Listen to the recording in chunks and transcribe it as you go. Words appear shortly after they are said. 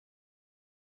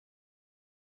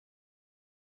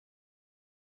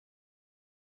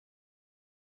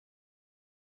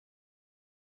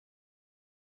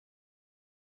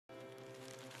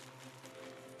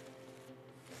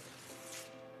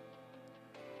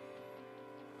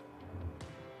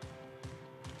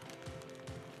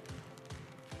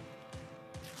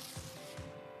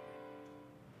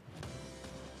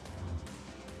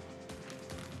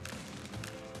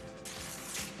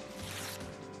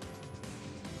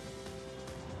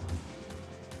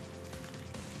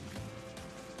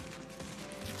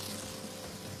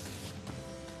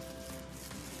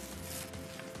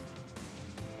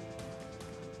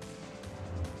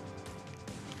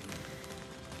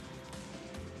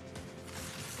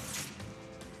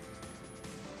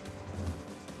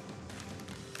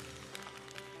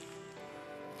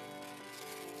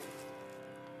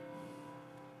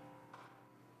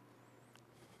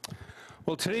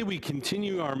Well, today we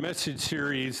continue our message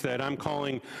series that I'm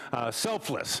calling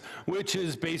Selfless, which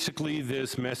is basically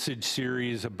this message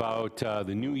series about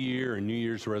the new year and New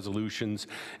Year's resolutions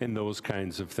and those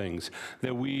kinds of things.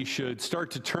 That we should start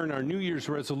to turn our New Year's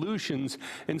resolutions,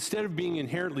 instead of being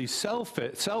inherently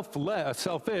selfish,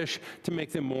 to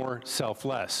make them more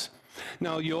selfless.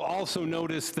 Now, you'll also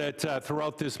notice that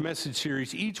throughout this message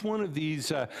series, each one of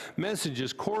these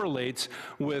messages correlates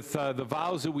with the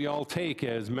vows that we all take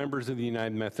as members of the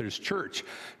United Methodist Church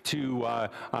to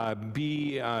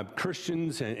be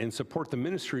Christians and support the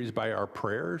ministries by our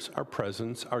prayers, our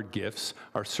presence, our gifts,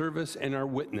 our service, and our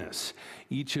witness.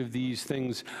 Each of these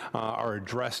things are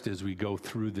addressed as we go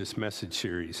through this message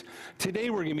series. Today,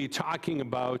 we're going to be talking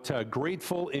about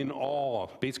grateful in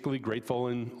all, basically grateful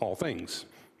in all things.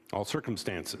 All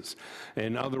circumstances.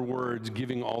 In other words,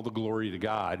 giving all the glory to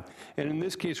God. And in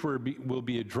this case, we'll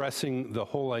be addressing the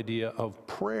whole idea of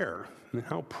prayer and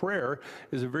how prayer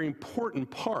is a very important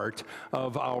part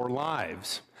of our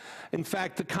lives. In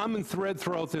fact, the common thread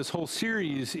throughout this whole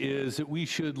series is that we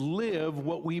should live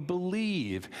what we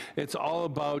believe. It's all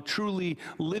about truly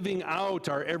living out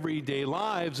our everyday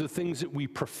lives, the things that we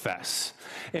profess.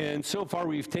 And so far,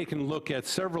 we've taken a look at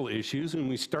several issues, and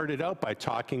we started out by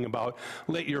talking about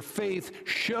let your faith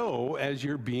show as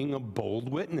you're being a bold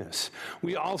witness.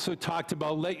 We also talked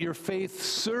about let your faith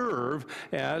serve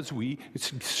as we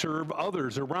serve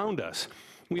others around us.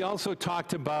 We also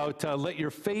talked about let your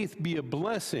faith be a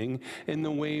blessing in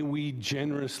the way we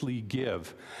generously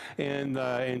give. And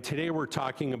today we're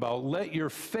talking about let your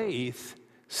faith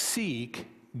seek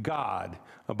God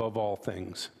above all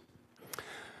things.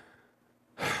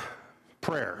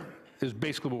 Prayer is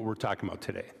basically what we're talking about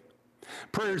today.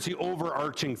 Prayer is the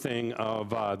overarching thing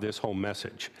of this whole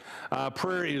message.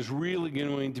 Prayer is really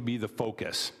going to be the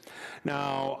focus.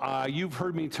 Now, you've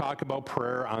heard me talk about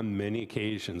prayer on many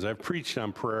occasions. I've preached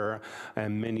on prayer at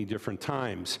many different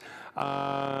times.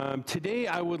 Today,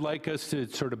 I would like us to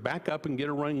sort of back up and get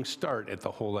a running start at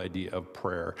the whole idea of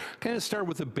prayer. Kind of start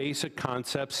with the basic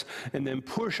concepts and then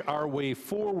push our way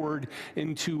forward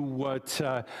into what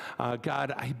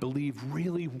God, I believe,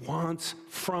 really wants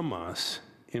from us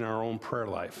in our own prayer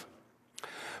life.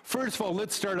 First of all,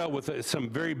 let's start out with some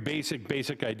very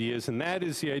basic ideas, and that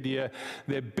is the idea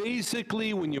that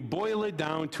basically when you boil it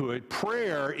down to it,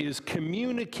 prayer is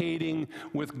communicating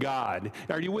with God.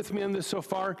 Are you with me on this so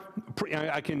far?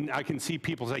 I can see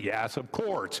people say, yes, of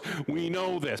course, we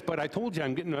know this, but I told you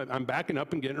I'm backing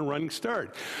up and getting a running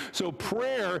start. So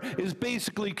prayer is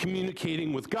basically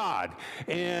communicating with God,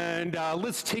 and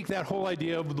let's take that whole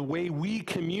idea of the way we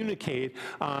communicate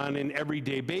on an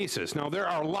everyday basis. Now, there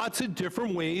are lots of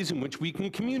different ways in which we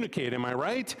can communicate, am I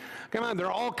right? Come on, there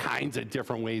are all kinds of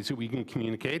different ways that we can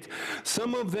communicate.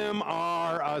 Some of them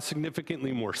are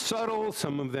significantly more subtle,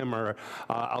 some of them are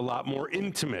a lot more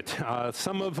intimate.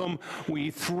 Some of them,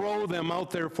 we throw them out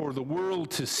there for the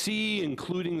world to see,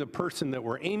 including the person that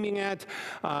we're aiming at.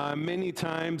 Many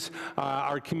times,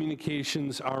 our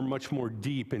communications are much more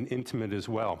deep and intimate as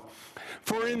well.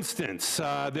 For instance,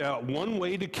 one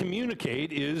way to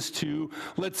communicate is to,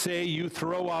 let's say you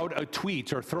throw out a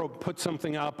tweet or put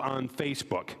something up on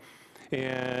Facebook.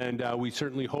 And we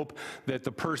certainly hope that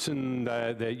the person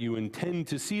that you intend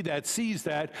to see that sees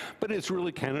that, but it's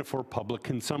really kind of for public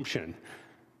consumption.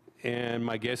 And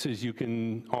my guess is you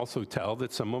can also tell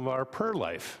that some of our prayer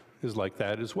life is like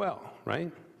that as well,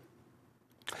 right?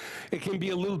 It can be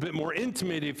a little bit more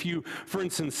intimate if you, for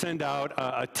instance, send out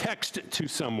a text to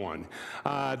someone.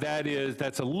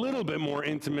 That's a little bit more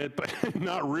intimate, but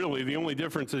not really. The only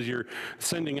difference is you're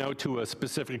sending out to a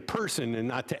specific person and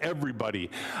not to everybody.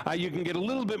 You can get a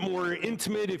little bit more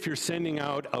intimate if you're sending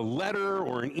out a letter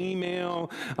or an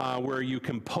email where you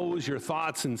compose your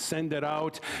thoughts and send it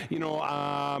out. You know,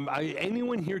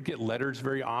 anyone here get letters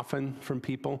very often from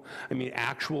people? I mean,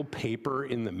 actual paper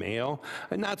in the mail?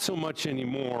 Not so much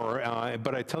anymore.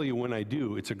 But I tell you, when I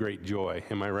do, it's a great joy.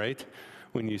 Am I right?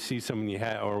 When you see someone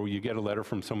or you get a letter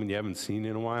from someone you haven't seen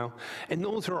in a while. And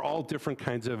those are all different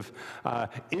kinds of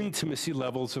intimacy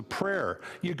levels of prayer.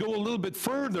 You go a little bit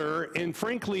further, and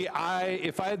frankly,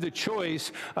 if I had the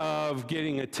choice of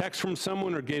getting a text from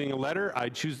someone or getting a letter,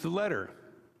 I'd choose the letter.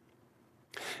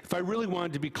 If I really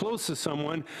wanted to be close to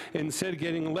someone, instead of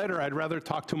getting a letter, I'd rather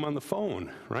talk to them on the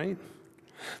phone, right?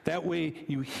 That way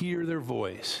you hear their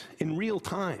voice in real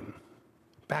time,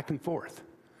 back and forth.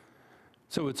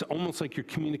 So it's almost like you're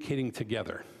communicating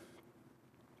together.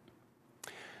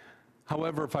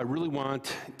 However, if I really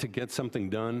want to get something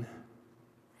done,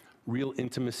 real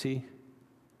intimacy,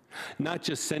 not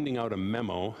just sending out a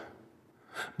memo,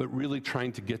 but really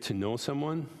trying to get to know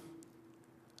someone,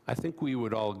 I think we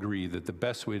would all agree that the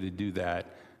best way to do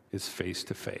that is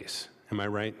face-to-face. Am I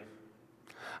right?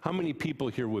 How many people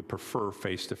here would prefer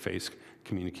face-to-face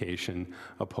communication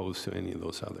opposed to any of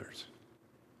those others?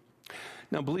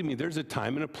 Now, believe me, there's a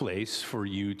time and a place for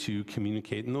you to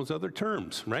communicate in those other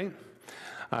terms, right?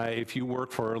 If you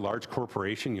work for a large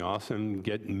corporation, you often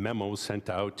get memos sent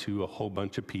out to a whole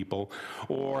bunch of people.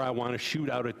 Or I want to shoot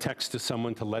out a text to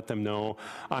someone to let them know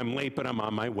I'm late, but I'm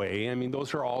on my way. I mean,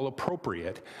 those are all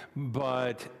appropriate.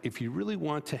 But if you really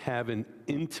want to have an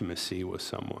intimacy with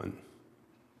someone,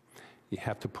 you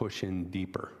have to push in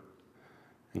deeper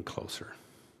and closer.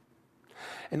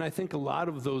 And I think a lot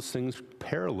of those things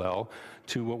parallel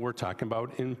to what we're talking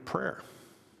about in prayer.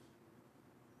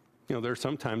 You know, there are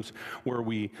some times where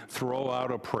we throw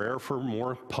out a prayer for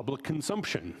more public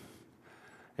consumption.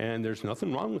 And there's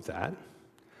nothing wrong with that.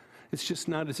 It's just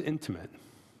not as intimate.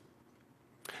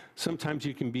 Sometimes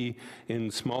you can be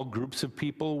in small groups of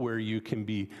people where you can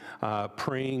be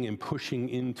praying and pushing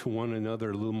into one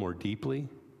another a little more deeply.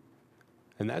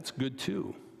 And that's good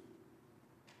too.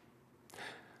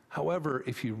 However,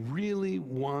 if you really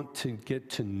want to get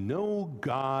to know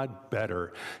God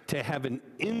better, to have an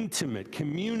intimate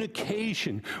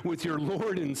communication with your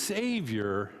Lord and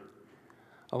Savior,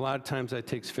 a lot of times that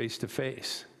takes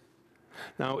face-to-face.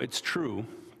 Now, it's true,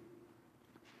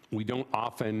 we're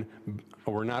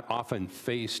not often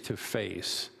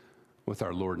face-to-face with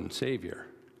our Lord and Savior.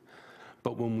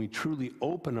 But when we truly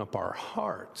open up our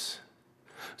hearts,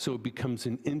 so it becomes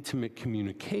an intimate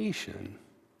communication,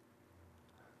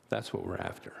 that's what we're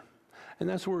after. And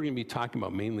that's what we're going to be talking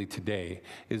about mainly today,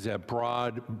 is that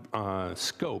broad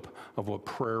scope of what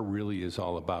prayer really is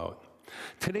all about.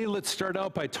 Today, let's start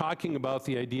out by talking about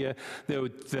the idea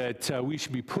that we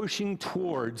should be pushing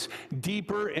towards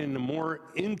deeper and a more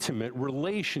intimate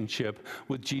relationship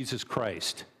with Jesus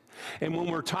Christ. And when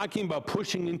we're talking about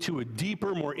pushing into a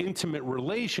deeper, more intimate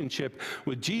relationship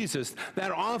with Jesus,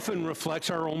 that often reflects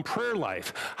our own prayer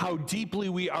life, how deeply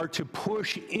we are to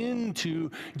push into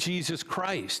Jesus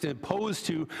Christ, as opposed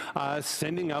to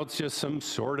sending out just some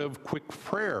sort of quick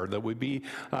prayer that would be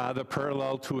the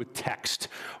parallel to a text.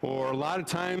 Or a lot of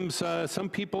times, some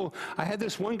people, I had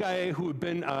this one guy who had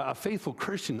been a faithful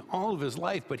Christian all of his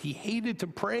life, but he hated to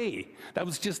pray. That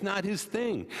was just not his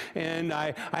thing. And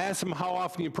I asked him, how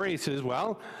often do you pray? He says,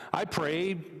 well, I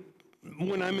pray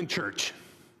when I'm in church.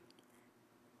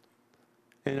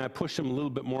 And I pushed him a little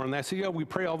bit more on that. I said, yeah, we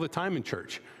pray all the time in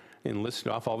church. And listed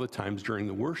off all the times during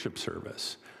the worship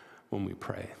service when we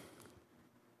pray.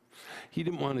 He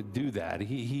didn't want to do that.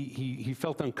 He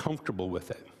felt uncomfortable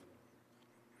with it.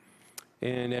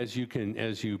 And as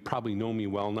you probably know me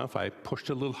well enough, I pushed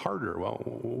a little harder. Well,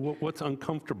 what's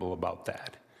uncomfortable about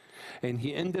that? And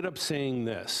he ended up saying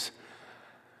this: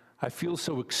 I feel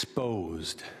so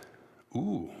exposed.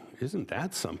 Ooh, isn't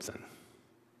that something?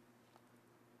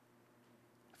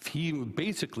 He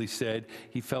basically said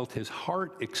he felt his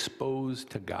heart exposed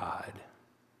to God.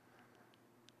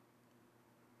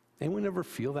 Anyone ever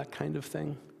feel that kind of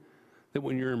thing? That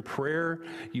when you're in prayer,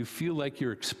 you feel like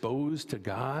you're exposed to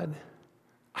God?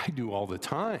 I do all the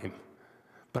time.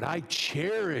 But I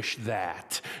cherish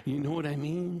that. You know what I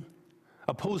mean?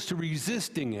 Opposed to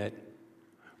resisting it,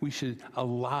 we should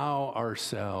allow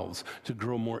ourselves to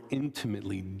grow more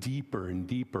intimately, deeper and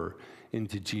deeper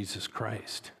into Jesus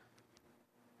Christ.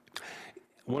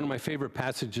 One of my favorite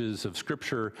passages of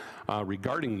Scripture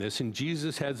regarding this, and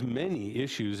Jesus has many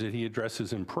issues that he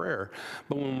addresses in prayer,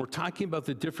 but when we're talking about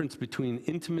the difference between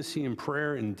intimacy in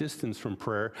prayer and distance from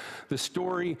prayer, the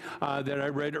story that I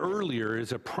read earlier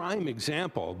is a prime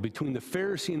example between the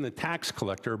Pharisee and the tax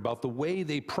collector about the way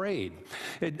they prayed.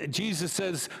 Jesus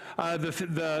says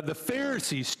the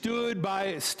Pharisee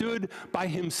stood by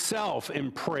himself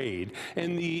and prayed,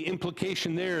 and the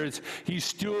implication there is he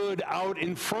stood out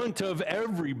in front of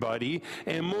everybody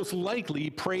and most likely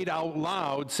prayed out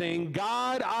loud saying,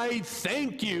 God, I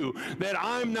thank you that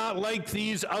I'm not like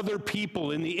these other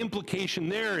people. And the implication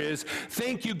there is,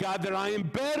 thank you, God, that I am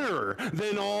better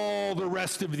than all the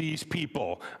rest of these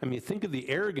people. I mean, think of the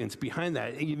arrogance behind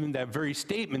that, even that very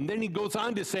statement. Then he goes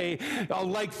on to say,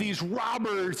 like these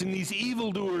robbers and these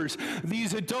evildoers,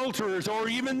 these adulterers, or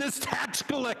even this tax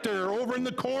collector over in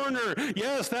the corner.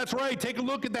 Yes, that's right. Take a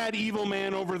look at that evil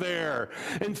man over there.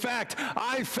 In fact,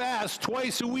 I fast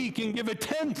twice a week and give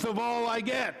 1/10 of all I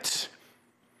get.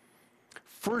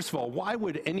 First of all, why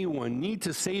would anyone need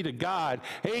to say to God,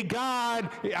 hey, God,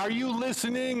 are you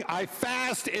listening? I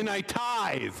fast and I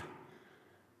tithe.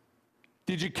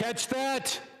 Did you catch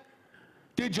that?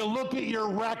 Did you look at your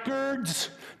records?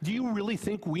 Do you really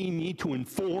think we need to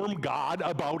inform God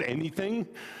about anything?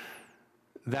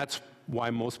 That's why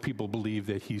most people believe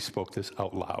that he spoke this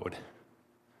out loud.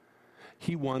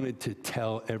 He wanted to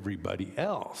tell everybody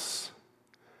else.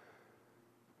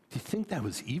 Do you think that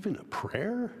was even a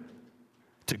prayer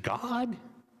to God?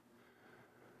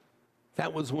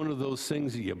 That was one of those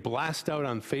things that you blast out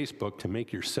on Facebook to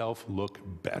make yourself look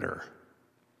better.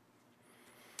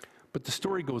 But the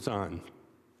story goes on.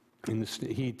 And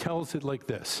he tells it like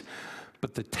this: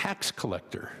 but the tax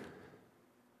collector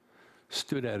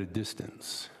stood at a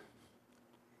distance.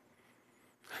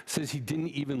 It says he didn't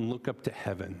even look up to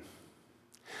heaven,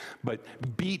 but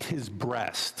beat his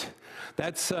breast.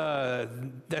 That's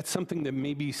something that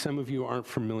maybe some of you aren't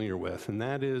familiar with, and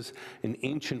that is an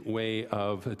ancient way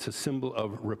of, it's a symbol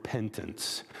of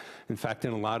repentance. In fact,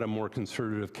 in a lot of more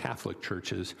conservative Catholic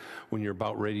churches, when you're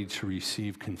about ready to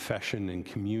receive confession and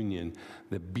communion,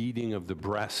 the beating of the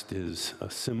breast is a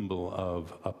symbol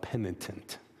of a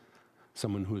penitent,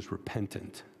 someone who is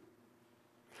repentant.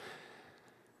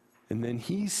 And then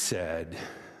he said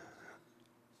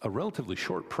a relatively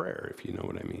short prayer, if you know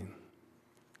what I mean.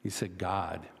 He said,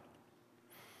 God,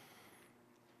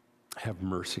 have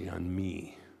mercy on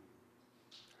me,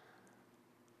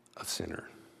 a sinner.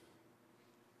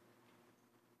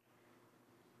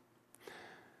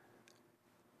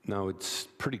 Now, it's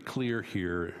pretty clear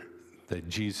here that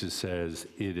Jesus says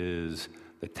it is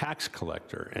the tax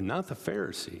collector and not the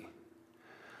Pharisee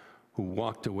who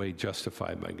walked away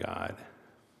justified by God.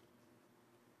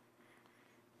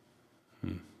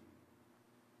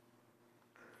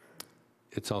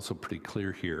 It's also pretty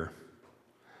clear here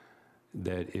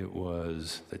that it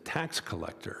was the tax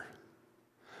collector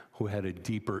who had a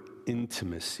deeper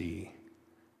intimacy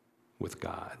with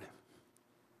God.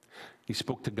 He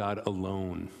spoke to God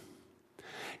alone.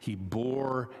 He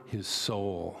bore his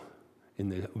soul in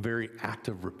the very act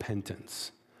of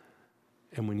repentance.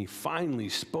 And when he finally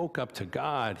spoke up to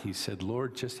God, he said,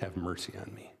 Lord, just have mercy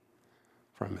on me,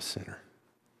 for I'm a sinner.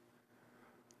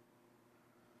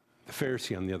 The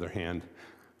Pharisee, on the other hand,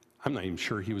 I'm not even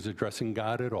sure he was addressing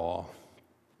God at all,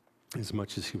 as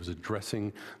much as he was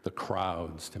addressing the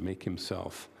crowds to make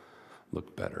himself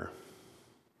look better.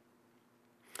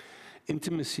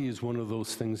 Intimacy is one of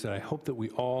those things that I hope that we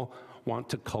all want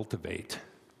to cultivate,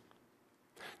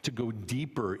 to go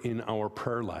deeper in our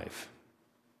prayer life.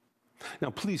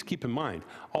 Now, please keep in mind,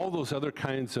 all those other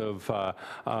kinds of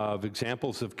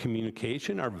examples of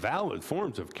communication are valid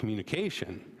forms of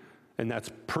communication, and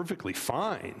that's perfectly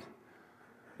fine.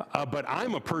 But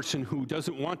I'm a person who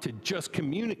doesn't want to just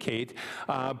communicate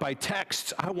by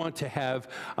texts. I want to have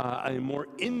a more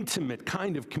intimate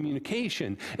kind of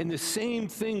communication. And the same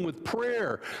thing with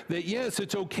prayer, that yes,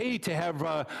 it's okay to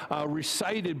have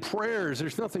recited prayers.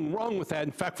 There's nothing wrong with that.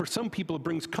 In fact, for some people, it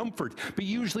brings comfort. But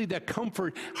usually that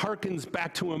comfort harkens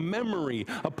back to a memory,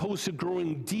 opposed to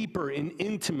growing deeper and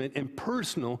intimate and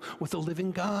personal with the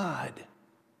living God.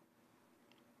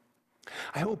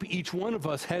 I hope each one of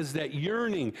us has that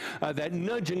yearning, that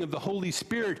nudging of the Holy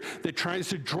Spirit that tries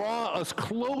to draw us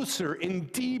closer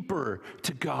and deeper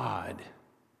to God.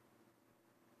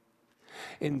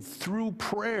 And through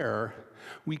prayer,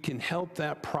 we can help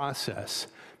that process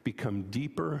become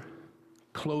deeper,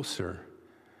 closer,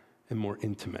 and more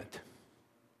intimate.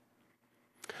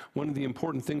 One of the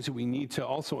important things that we need to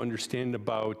also understand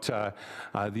about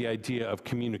the idea of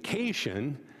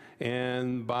communication,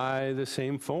 and by the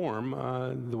same form,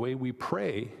 the way we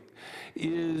pray,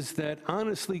 is that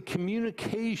honestly,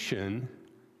 communication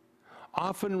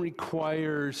often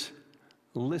requires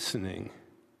listening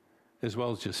as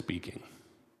well as just speaking,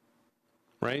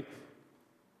 right?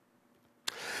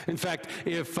 In fact,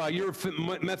 if your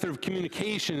method of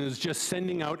communication is just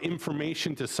sending out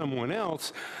information to someone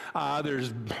else,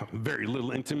 there's very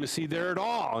little intimacy there at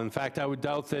all. In fact, I would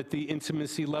doubt that the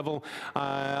intimacy level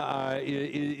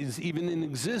is even in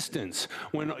existence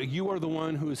when you are the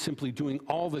one who is simply doing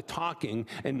all the talking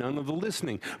and none of the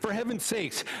listening. For heaven's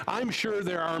sakes, I'm sure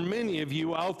there are many of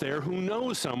you out there who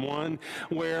know someone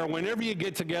where whenever you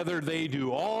get together, they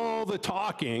do all the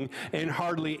talking and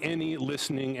hardly any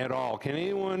listening at all. Can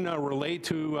anyone relate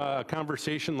to a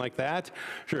conversation like that?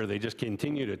 Sure, they just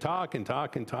continue to talk and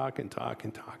talk and talk and talk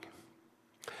and talk.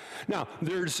 Now,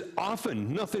 there's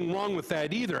often nothing wrong with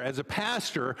that either. As a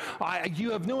pastor, you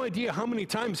have no idea how many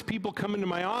times people come into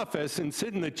my office and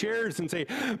sit in the chairs and say,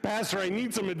 Pastor, I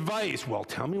need some advice. Well,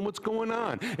 tell me what's going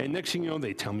on. And next thing you know,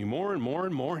 they tell me more and more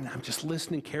and more, and I'm just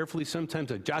listening carefully.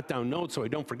 Sometimes I jot down notes so I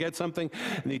don't forget something,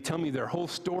 and they tell me their whole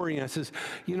story. And I says,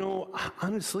 you know,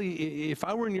 honestly, if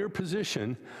I were in your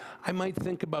position, I might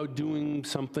think about doing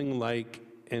something like,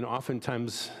 and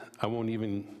oftentimes I won't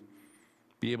even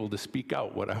be able to speak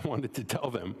out what I wanted to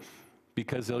tell them.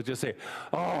 because they'll just say,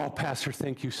 "Oh, Pastor,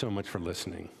 thank you so much for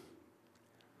listening."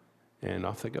 And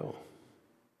off they go.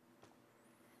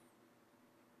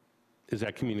 Is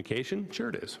that communication? Sure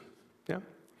it is. Yeah.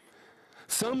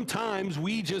 Sometimes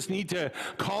we just need to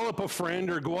call up a friend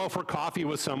or go out for coffee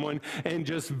with someone and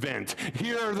just vent.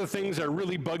 Here are the things that are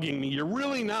really bugging me. You're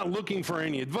really not looking for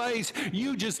any advice.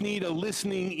 You just need a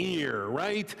listening ear,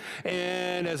 right?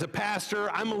 And as a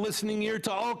pastor, I'm a listening ear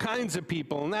to all kinds of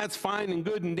people, and that's fine and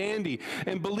good and dandy.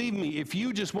 And believe me, if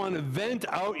you just want to vent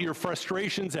out your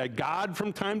frustrations at God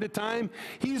from time to time,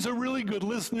 He's a really good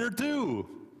listener too.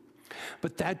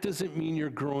 But that doesn't mean you're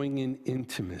growing in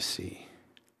intimacy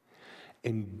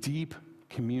and deep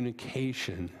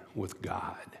communication with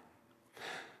God.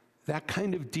 That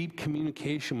kind of deep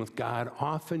communication with God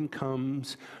often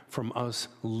comes from us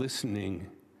listening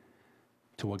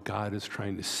to what God is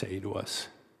trying to say to us.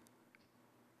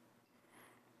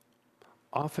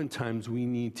 Oftentimes we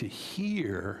need to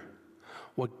hear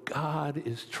what God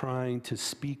is trying to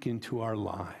speak into our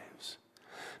lives.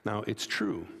 Now, it's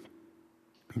true.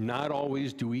 Not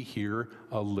always do we hear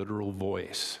a literal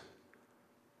voice.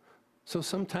 So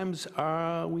sometimes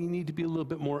we need to be a little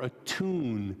bit more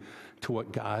attuned to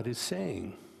what God is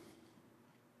saying.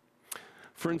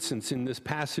 For instance, in this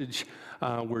passage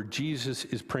where Jesus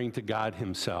is praying to God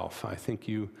himself, I think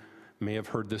you may have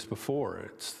heard this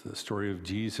before. It's the story of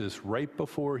Jesus right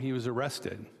before he was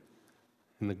arrested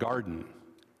in the garden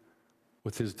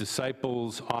with his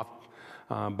disciples off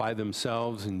by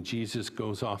themselves, and Jesus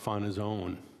goes off on his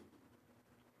own.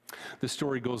 The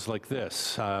story goes like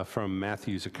this from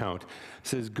Matthew's account. It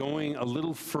says, going a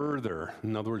little further,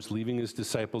 in other words, leaving his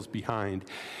disciples behind,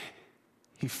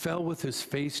 he fell with his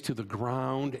face to the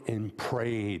ground and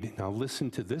prayed. Now listen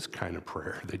to this kind of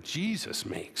prayer that Jesus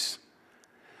makes.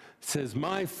 It says,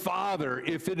 my Father,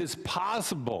 if it is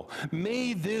possible,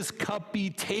 may this cup be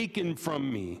taken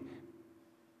from me.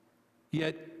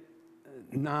 Yet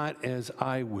not as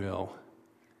I will,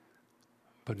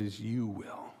 but as you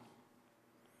will.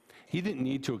 He didn't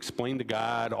need to explain to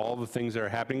God all the things that are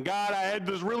happening. God, I had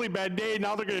this really bad day.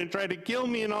 Now they're going to try to kill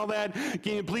me and all that.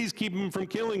 Can you please keep them from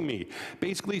killing me?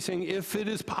 Basically saying, if it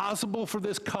is possible for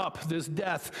this cup, this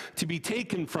death, to be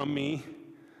taken from me,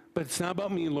 but it's not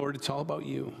about me, Lord, it's all about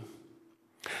you.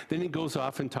 Then he goes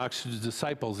off and talks to his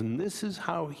disciples, and this is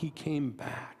how he came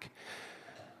back.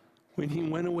 When he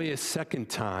went away a second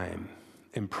time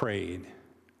and prayed,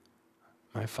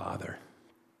 my Father,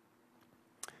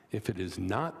 if it is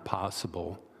not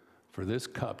possible for this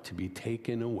cup to be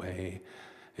taken away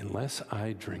unless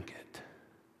I drink it,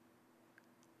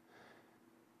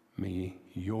 may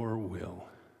your will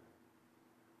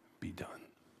be done.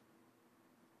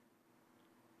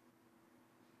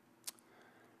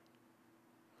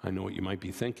 I know what you might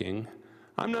be thinking.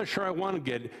 I'm not sure I want to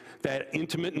get that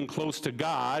intimate and close to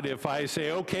God if I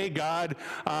say, okay, God,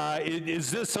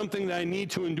 is this something that I need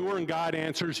to endure? And God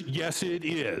answers, yes, it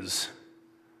is.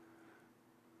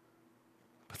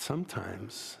 But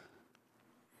sometimes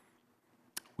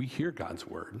we hear God's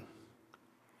word.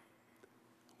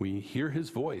 We hear his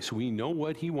voice. We know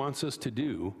what he wants us to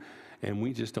do, and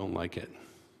we just don't like it.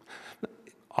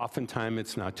 Oftentimes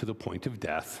it's not to the point of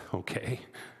death, okay?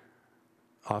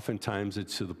 Oftentimes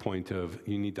it's to the point of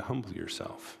you need to humble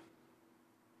yourself,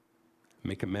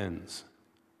 make amends,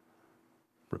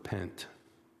 repent.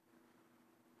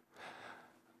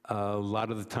 A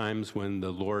lot of the times when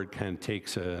the Lord kind of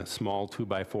takes a small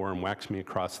 2x4 and whacks me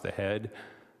across the head,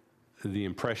 the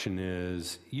impression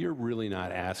is, you're really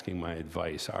not asking my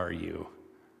advice, are you?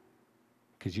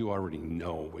 Because you already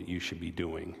know what you should be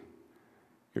doing.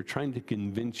 You're trying to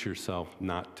convince yourself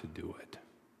not to do it.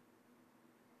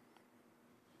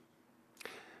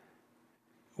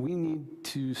 We need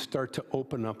to start to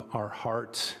open up our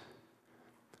hearts,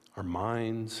 our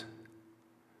minds,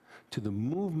 to the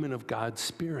movement of God's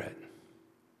Spirit.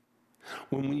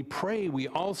 When we pray, we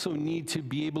also need to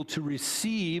be able to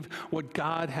receive what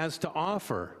God has to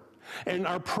offer. And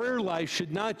our prayer life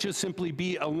should not just simply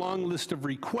be a long list of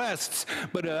requests,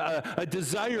 but a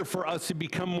desire for us to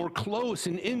become more close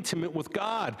and intimate with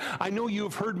God. I know you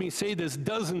have heard me say this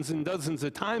dozens and dozens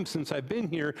of times since I've been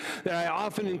here, that I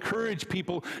often encourage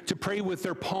people to pray with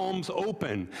their palms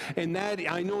open. And that,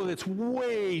 I know that's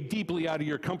way deeply out of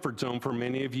your comfort zone for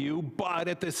many of you, but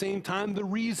at the same time, the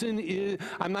reason is,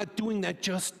 I'm not doing that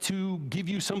just to give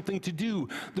you something to do.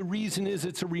 The reason is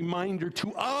it's a reminder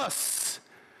to us.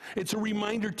 It's a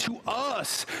reminder to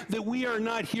us that we are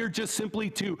not here just simply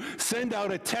to send out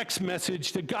a text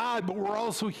message to God, but we're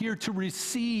also here to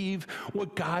receive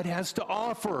what God has to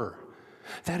offer.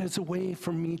 That is a way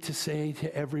for me to say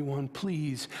to everyone,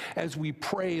 please, as we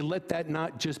pray, let that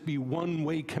not just be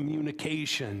one-way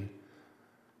communication,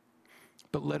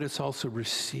 but let us also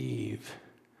receive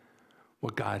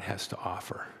what God has to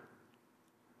offer.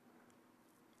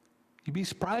 You'd be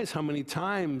surprised how many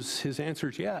times his answer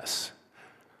is yes.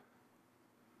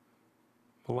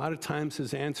 A lot of times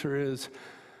his answer is,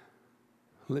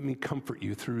 let me comfort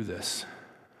you through this.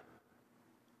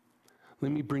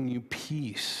 Let me bring you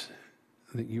peace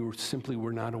that you simply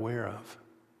were not aware of.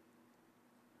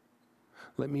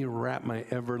 Let me wrap my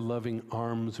ever-loving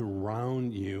arms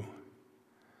around you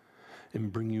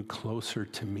and bring you closer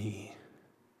to me.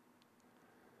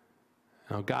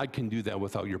 Now, God can do that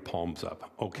without your palms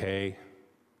up, okay?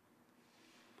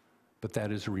 But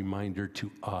that is a reminder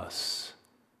to us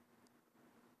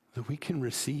that we can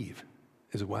receive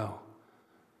as well.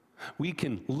 We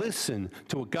can listen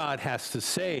to what God has to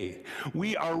say.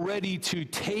 We are ready to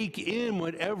take in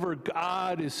whatever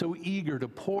God is so eager to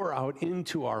pour out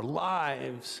into our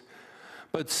lives.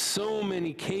 But so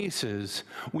many cases,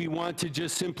 we want to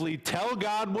just simply tell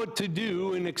God what to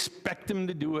do and expect him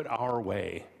to do it our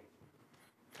way.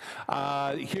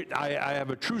 Here, I have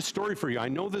a true story for you. I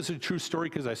know this is a true story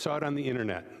because I saw it on the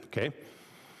internet, okay?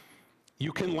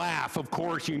 You can laugh, of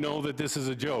course, you know that this is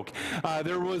a joke.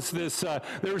 There was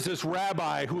this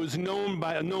rabbi who was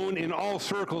known in all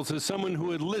circles as someone who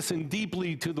had listened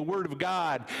deeply to the Word of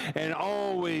God and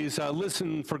always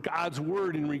listened for God's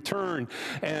Word in return.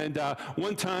 And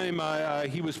one time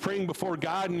he was praying before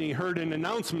God and he heard an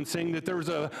announcement saying that there was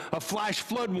a flash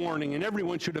flood warning and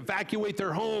everyone should evacuate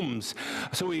their homes.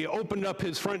 So he opened up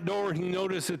his front door and he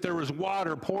noticed that there was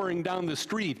water pouring down the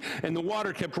street and the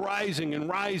water kept rising and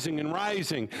rising and rising.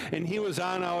 And he was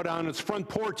out on his front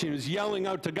porch and he was yelling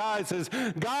out to God, says,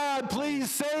 God,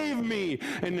 please save me.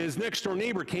 And his next door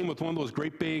neighbor came with one of those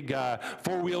great big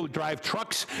four-wheel drive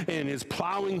trucks and is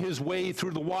plowing his way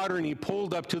through the water, and he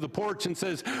pulled up to the porch and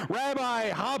says, Rabbi,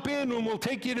 hop in and we'll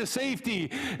take you to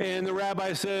safety. And the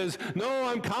rabbi says, no,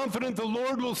 I'm confident the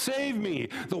Lord will save me.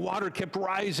 The water kept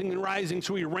rising and rising,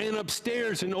 so he ran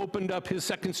upstairs and opened up his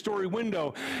second-story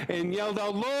window and yelled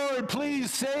out, Lord, please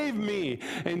save me.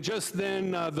 And just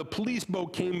then the police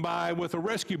boat came by with a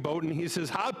rescue boat, and he says,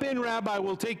 hop in, Rabbi,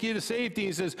 we'll take you to safety.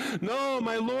 He says, no,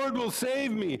 my Lord will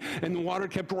save me. And the water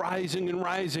kept rising and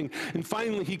rising. And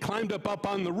finally he climbed up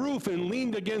on the roof and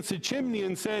leaned against the chimney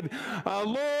and said,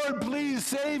 Lord, please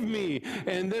save me.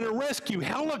 And then a rescue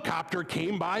helicopter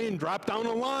came by and dropped down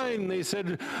a line. And they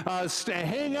said,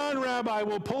 hang on, Rabbi,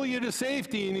 we'll pull you to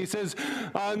safety. And he says,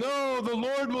 no, the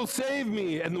Lord will save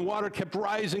me. And the water kept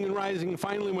rising and rising and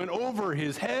finally went over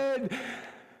his head.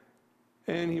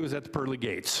 And he was at the pearly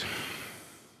gates.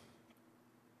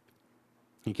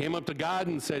 He came up to God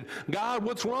and said, God,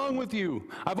 what's wrong with you?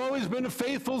 I've always been a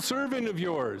faithful servant of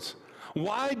yours.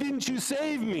 Why didn't you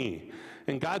save me?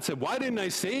 And God said, why didn't I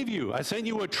save you? I sent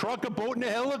you a truck, a boat, and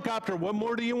a helicopter. What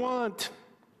more do you want?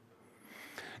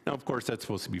 Now, of course, that's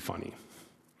supposed to be funny.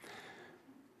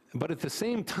 But at the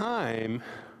same time,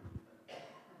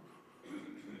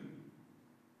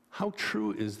 how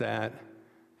true is that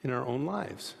in our own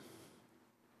lives?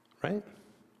 Right?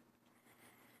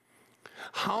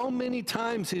 How many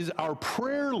times is our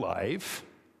prayer life,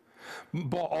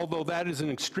 although that is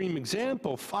an extreme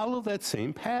example, follow that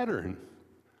same pattern?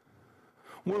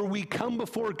 Where we come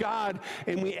before God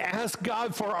and we ask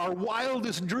God for our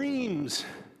wildest dreams.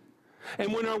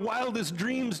 And when our wildest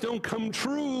dreams don't come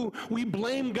true, we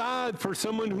blame God for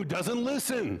someone who doesn't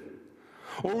listen.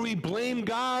 Or we blame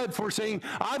God for saying,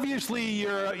 obviously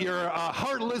you're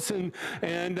heartless and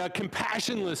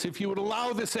compassionless if you would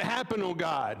allow this to happen, oh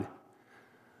God.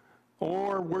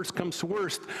 Or worst comes to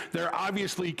worst, there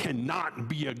obviously cannot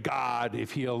be a God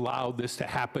if he allowed this to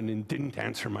happen and didn't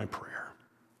answer my prayer.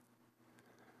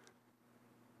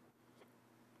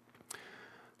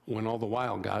 When all the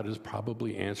while, God is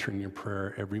probably answering your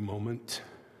prayer every moment,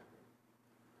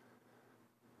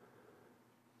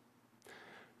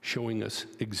 showing us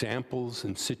examples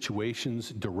and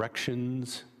situations,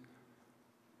 directions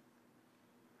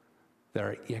that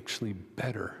are actually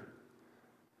better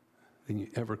than you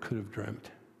ever could have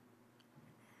dreamt.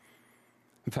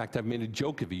 In fact, I've made a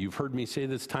joke of it. You've heard me say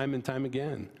this time and time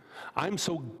again. I'm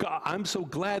so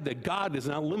glad that God is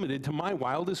not limited to my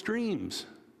wildest dreams.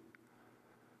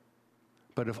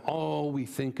 But if all we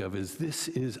think of is this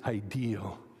is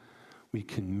ideal, we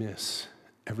can miss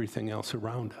everything else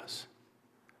around us.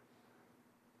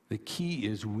 The key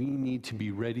is we need to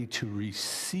be ready to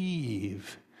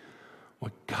receive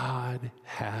what God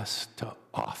has to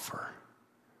offer.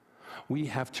 We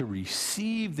have to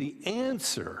receive the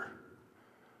answer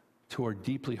to our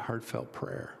deeply heartfelt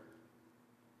prayer.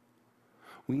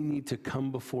 We need to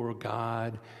come before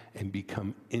God and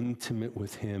become intimate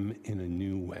with him in a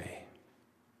new way.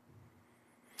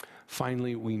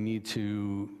 Finally, we need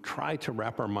to try to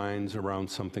wrap our minds around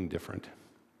something different.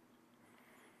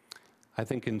 I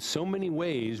think in so many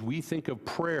ways, we think of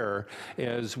prayer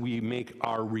as we make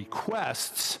our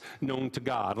requests known to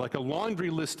God, like a laundry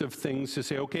list of things to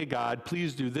say, okay, God,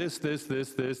 please do this, this,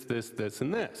 this, this, this, this,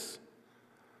 and this.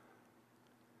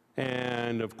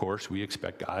 And of course, we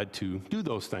expect God to do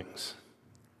those things.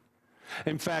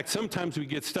 In fact, sometimes we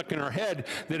get stuck in our head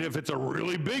that if it's a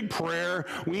really big prayer,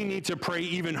 we need to pray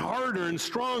even harder and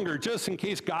stronger just in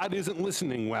case God isn't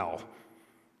listening well.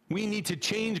 We need to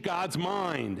change God's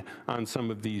mind on some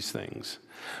of these things.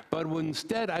 But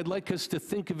instead, I'd like us to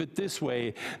think of it this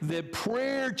way, that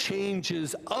prayer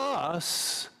changes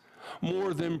us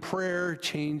more than prayer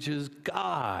changes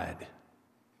God.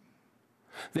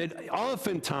 That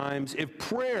oftentimes, if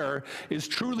prayer is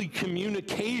truly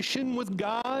communication with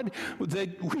God,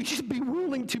 that we should be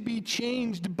willing to be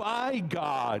changed by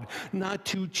God, not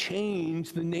to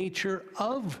change the nature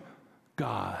of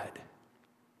God.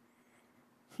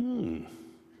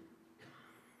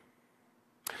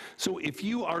 So if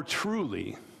you are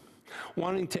truly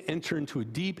wanting to enter into a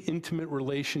deep, intimate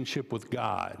relationship with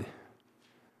God,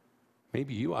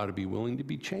 maybe you ought to be willing to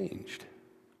be changed.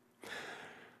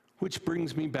 Which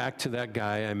brings me back to that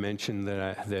guy I mentioned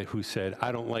who said,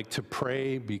 I don't like to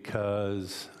pray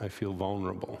because I feel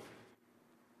vulnerable.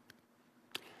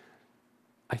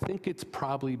 I think it's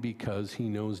probably because he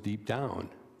knows deep down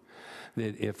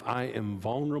that if I am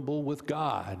vulnerable with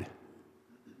God,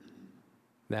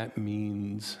 that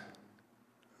means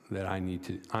that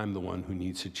I'm the one who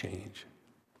needs to change.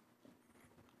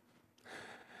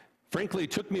 Frankly,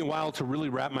 it took me a while to really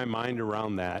wrap my mind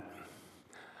around that.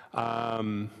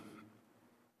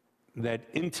 That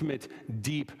intimate,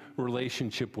 deep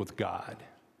relationship with God.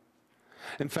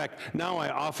 In fact, now I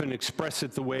often express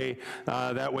it that way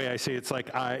I say it's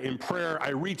like in prayer, I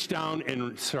reach down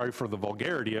and, sorry for the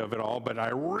vulgarity of it all, but I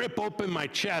rip open my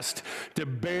chest to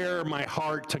bare my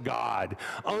heart to God,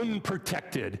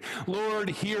 unprotected. Lord,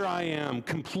 here I am,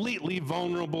 completely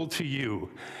vulnerable to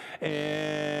you.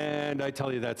 And I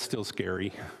tell you, that's still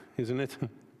scary, isn't it?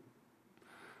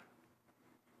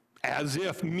 As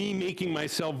if me making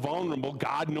myself vulnerable,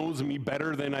 God knows me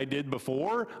better than I did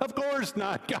before? Of course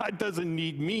not. God doesn't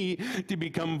need me to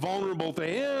become vulnerable to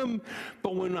him.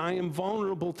 But when I am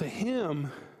vulnerable to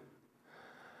him,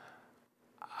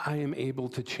 I am able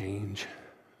to change.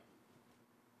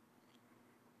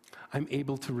 I'm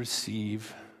able to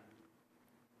receive.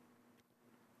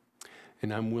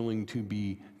 And I'm willing to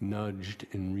be nudged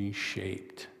and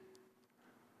reshaped.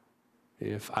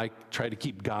 If I try to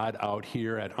keep God out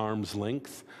here at arm's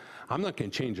length, I'm not going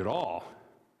to change at all.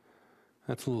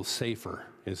 That's a little safer,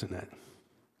 isn't it?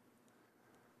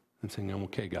 And saying, I'm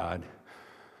okay, God.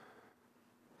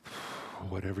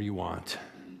 Whatever you want.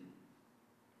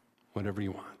 Whatever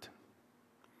you want.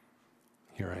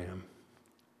 Here I am.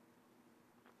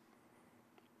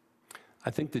 I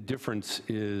think the difference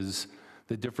is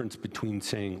the difference between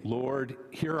saying, Lord,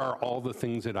 here are all the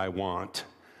things that I want.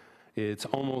 It's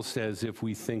almost as if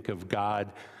we think of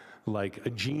God like a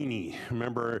genie.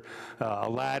 Remember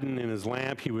Aladdin and his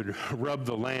lamp? He would rub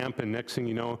the lamp, and next thing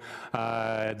you know,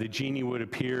 the genie would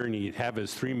appear, and he'd have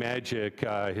his three magic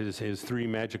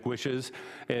wishes.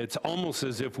 It's almost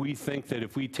as if we think that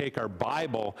if we take our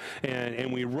Bible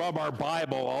and we rub our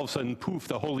Bible, all of a sudden, poof,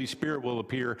 the Holy Spirit will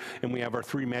appear, and we have our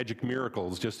three magic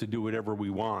miracles just to do whatever we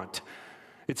want.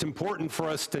 It's important for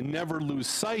us to never lose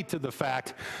sight of the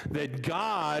fact that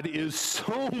God is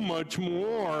so much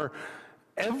more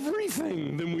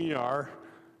everything than we are.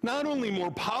 Not only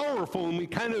more powerful, and we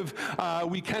kind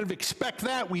of expect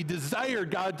that. We desire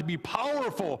God to be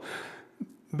powerful,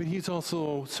 but he's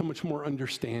also so much more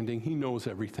understanding. He knows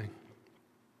everything.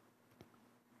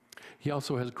 He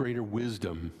also has greater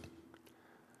wisdom,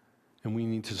 and we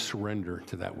need to surrender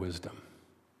to that wisdom.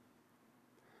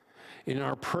 In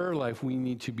our prayer life, we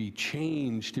need to be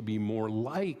changed to be more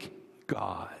like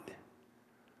God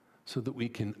so that we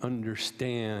can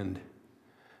understand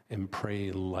and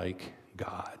pray like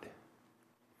God.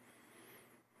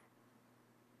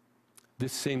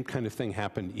 This same kind of thing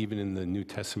happened even in the New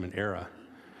Testament era.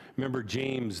 Remember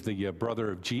James, the brother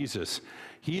of Jesus,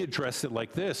 he addressed it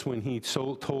like this when he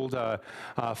told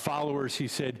followers, he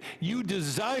said, you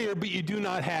desire, but you do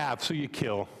not have, so you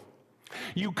kill.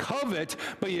 You covet,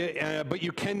 but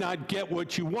you cannot get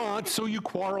what you want, so you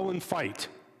quarrel and fight.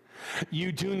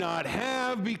 You do not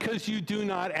have because you do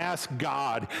not ask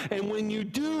God. And when you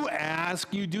do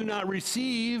ask, you do not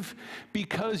receive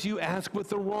because you ask with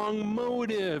the wrong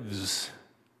motives.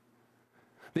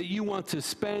 that you want to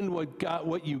spend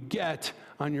what you get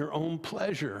on your own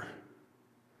pleasure.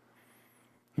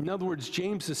 In other words,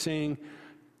 James is saying,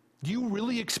 do you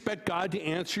really expect God to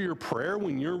answer your prayer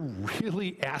when you're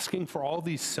really asking for all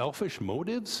these selfish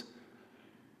motives?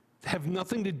 Have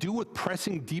nothing to do with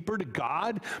pressing deeper to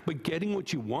God, but getting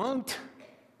what you want?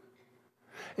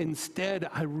 Instead,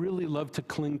 I really love to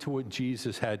cling to what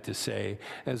Jesus had to say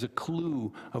as a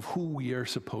clue of who we are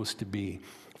supposed to be.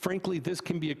 Frankly, this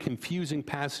can be a confusing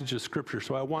passage of Scripture,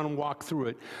 so I want to walk through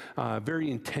it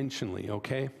very intentionally,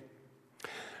 okay?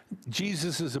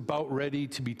 Jesus is about ready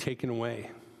to be taken away,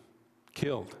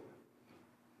 killed,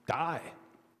 die.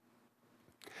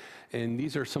 And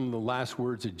these are some of the last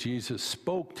words that Jesus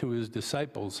spoke to his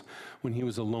disciples when he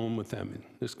was alone with them. And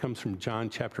this comes from John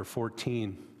chapter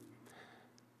 14.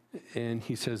 And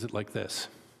he says it like this: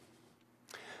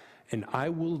 "And I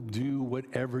will do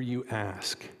whatever you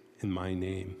ask in my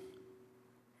name,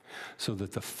 so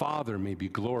that the Father may be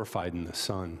glorified in the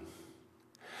Son.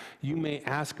 You may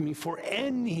ask me for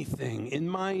anything in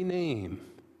my name,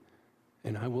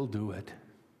 and I will do it."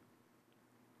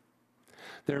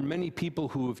 There are many people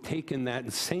who have taken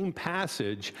that same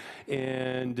passage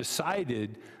and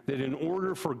decided that in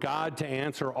order for God to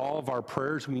answer all of our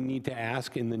prayers, we need to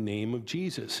ask in the name of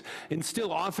Jesus. And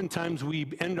still, oftentimes, we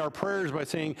end our prayers by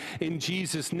saying, in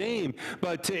Jesus' name.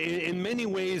 But in many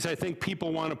ways, I think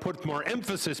people want to put more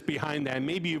emphasis behind that.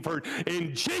 Maybe you've heard,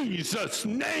 in Jesus'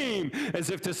 name,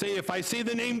 as if to say, if I say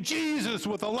the name Jesus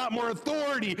with a lot more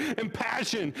authority and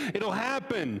passion, it'll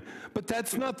happen. But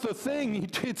that's not the thing.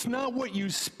 It's not what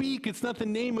you speak. It's not the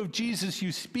name of Jesus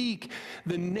you speak.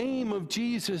 The name of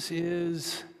Jesus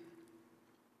is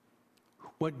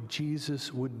what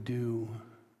Jesus would do.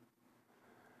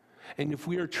 And if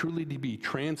we are truly to be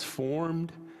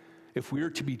transformed, if we are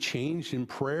to be changed in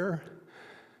prayer,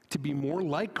 to be more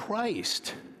like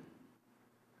Christ,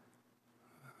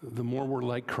 the more we're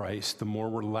like Christ, the more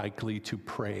we're likely to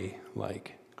pray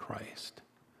like Christ.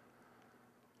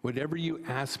 Whatever you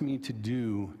ask me to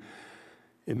do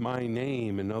in my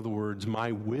name, in other words,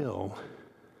 my will,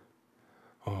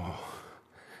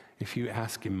 if you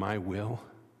ask in my will,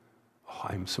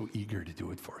 I'm so eager to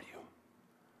do it for you.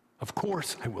 Of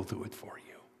course I will do it for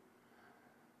you.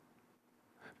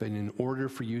 But in order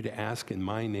for you to ask in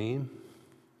my name,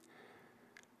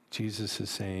 Jesus is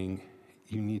saying,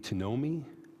 you need to know me,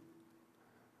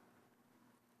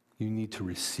 you need to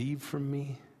receive from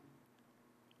me,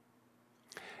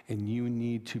 and you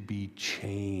need to be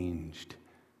changed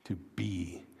to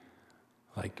be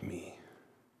like me.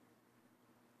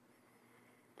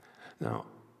 Now,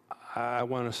 I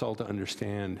want us all to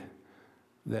understand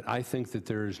that I think that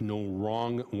there is no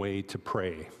wrong way to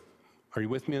pray. Are you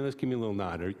with me on this? Give me a little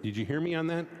nod. Did you hear me on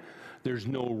that? There's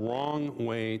no wrong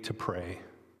way to pray.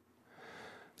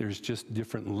 There's just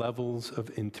different levels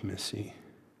of intimacy.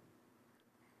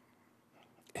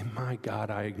 And my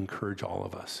God, I encourage all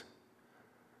of us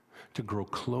to grow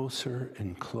closer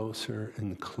and closer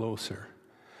and closer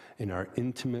in our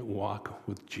intimate walk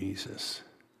with Jesus,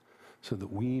 so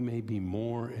that we may be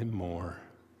more and more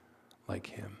like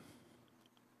him.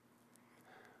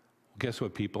 Guess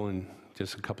what, people? In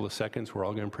just a couple of seconds, we're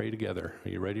all going to pray together. Are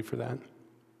you ready for that?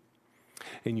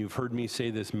 And you've heard me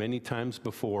say this many times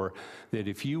before, that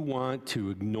if you want to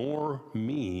ignore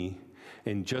me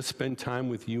and just spend time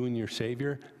with you and your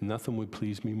Savior, nothing would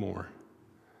please me more.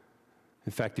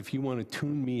 In fact, if you want to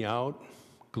tune me out,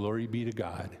 glory be to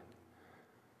God.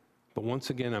 But once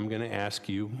again, I'm going to ask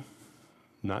you,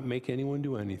 not make anyone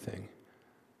do anything,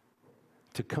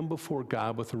 to come before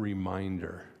God with a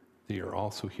reminder that you're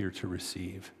also here to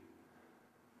receive.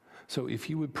 So if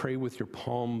you would pray with your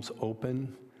palms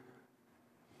open,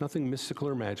 nothing mystical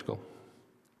or magical.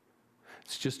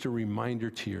 It's just a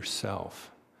reminder to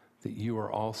yourself that you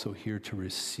are also here to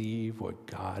receive what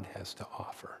God has to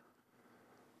offer.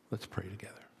 Let's pray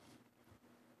together.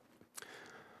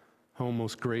 Oh,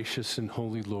 most gracious and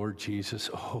holy Lord Jesus,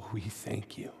 we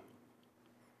thank you.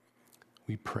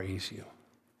 We praise you.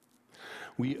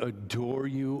 We adore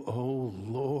you, oh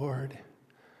Lord.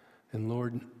 And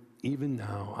Lord, even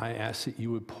now, I ask that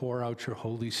you would pour out your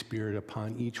Holy Spirit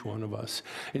upon each one of us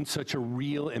in such a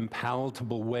real and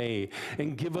palatable way,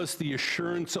 and give us the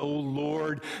assurance, oh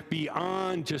Lord,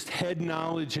 beyond just head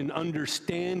knowledge and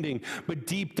understanding, but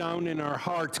deep down in our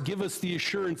hearts, give us the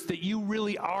assurance that you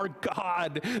really are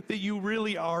God, that you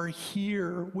really are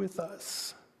here with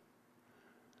us.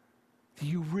 That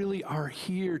you really are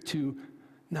here to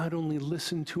not only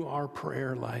listen to our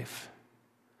prayer life,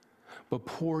 but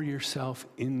pour yourself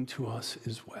into us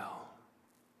as well.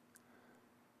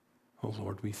 Oh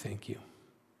Lord, we thank you.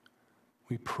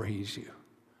 We praise you.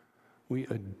 We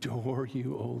adore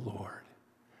you, O Lord.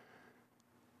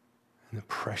 In the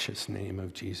precious name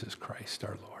of Jesus Christ,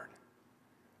 our Lord.